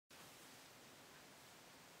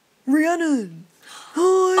Rhiannon! Hi!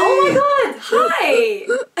 Oh my god! Hi!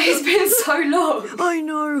 It's been so long. I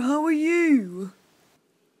know, how are you?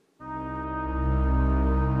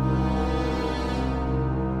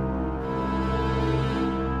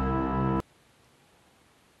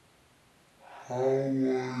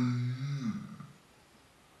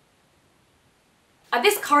 At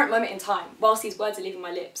this current moment in time, whilst these words are leaving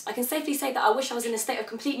my lips, I can safely say that I wish I was in a state of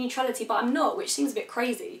complete neutrality, but I'm not, which seems a bit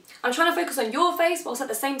crazy. I'm trying to focus on your face whilst at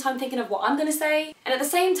the same time thinking of what I'm gonna say, and at the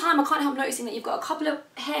same time I can't help noticing that you've got a couple of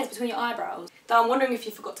hairs between your eyebrows that I'm wondering if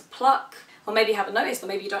you forgot to pluck, or maybe you haven't noticed, or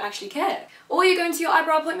maybe you don't actually care. Or you're going to your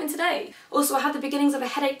eyebrow appointment today. Also, I have the beginnings of a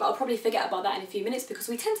headache, but I'll probably forget about that in a few minutes because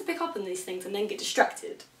we tend to pick up on these things and then get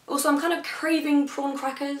distracted. Also, I'm kind of craving prawn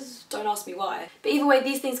crackers, don't ask me why. But either way,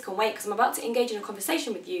 these things can wait because I'm about to engage in a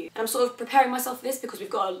conversation with you. And I'm sort of preparing myself for this because we've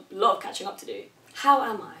got a lot of catching up to do. How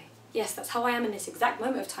am I? Yes, that's how I am in this exact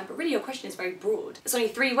moment of time, but really your question is very broad. It's only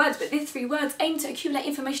 3 words, but these 3 words aim to accumulate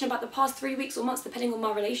information about the past 3 weeks or months depending on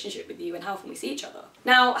my relationship with you and how often we see each other.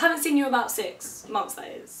 Now, I haven't seen you about 6 months, that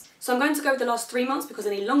is. So I'm going to go with the last 3 months because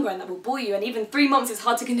any longer and that will bore you, and even 3 months is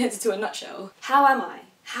hard to condense into a nutshell. How am I?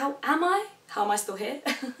 How am I? How am I still here?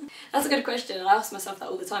 That's a good question, and I ask myself that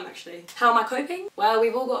all the time actually. How am I coping? Well,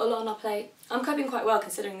 we've all got a lot on our plate. I'm coping quite well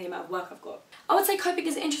considering the amount of work I've got. I would say coping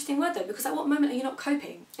is an interesting word though, because at what moment are you not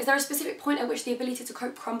coping? Is there a specific point at which the ability to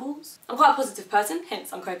cope crumbles? I'm quite a positive person,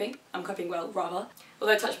 hence I'm coping. I'm coping well, rather.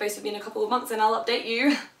 Although touch base with me in a couple of months and I'll update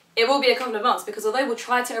you. It will be a couple of months because although we'll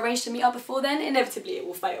try to arrange to meet up before then, inevitably it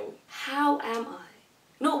will fail. How am I?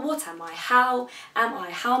 Not what am I, how am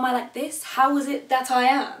I? How am I like this? How is it that I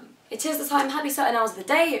am? It is that I'm happy certain hours of the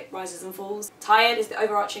day, it rises and falls. Tired is the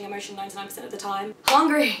overarching emotion 99% of the time.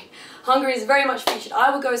 Hungry. Hungry is very much featured. I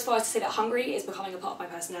would go as far as to say that hungry is becoming a part of my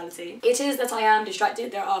personality. It is that I am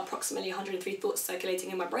distracted. There are approximately 103 thoughts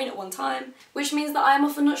circulating in my brain at one time, which means that I am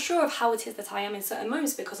often not sure of how it is that I am in certain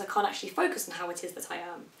moments because I can't actually focus on how it is that I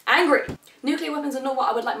am. Angry. Nuclear weapons are not what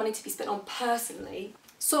I would like money to be spent on personally.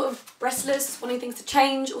 Sort of restless, wanting things to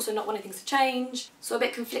change, also not wanting things to change. So a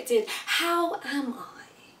bit conflicted. How am I?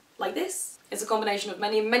 Like this? It's a combination of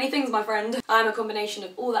many things, my friend. I'm a combination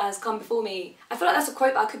of all that has come before me. I feel like that's a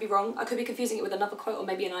quote, but I could be wrong. I could be confusing it with another quote or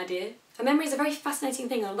maybe an idea. A memory is a very fascinating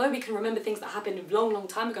thing, and although we can remember things that happened a long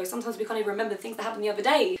time ago, sometimes we can't even remember things that happened the other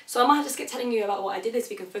day. So I might have to skip telling you about what I did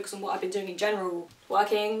this week and focus on what I've been doing in general.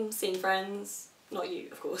 Working, seeing friends. Not you,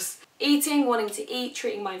 of course. Eating, wanting to eat,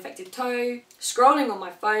 treating my infected toe, scrolling on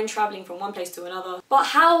my phone, travelling from one place to another. But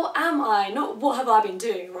how am I? Not what have I been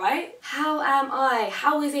doing, right? How am I?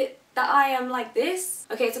 How is it that I am like this?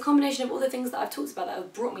 Okay, it's a combination of all the things that I've talked about that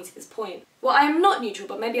have brought me to this point. Well, I am not neutral,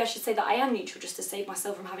 but maybe I should say that I am neutral just to save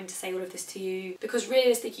myself from having to say all of this to you. Because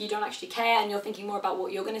realistically, you don't actually care and you're thinking more about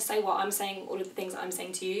what you're going to say while I'm saying all of the things that I'm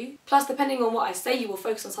saying to you. Plus, depending on what I say, you will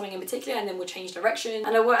focus on something in particular and then we'll change direction.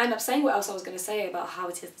 And I won't end up saying what else I was going to say about how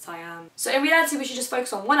it is that I am. So in reality, we should just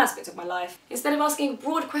focus on one aspect of my life instead of asking a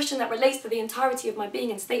broad question that relates to the entirety of my being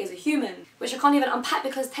and state as a human, which I can't even unpack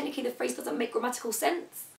because technically the phrase doesn't make grammatical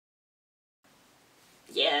sense.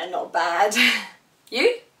 Yeah, not bad.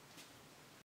 You?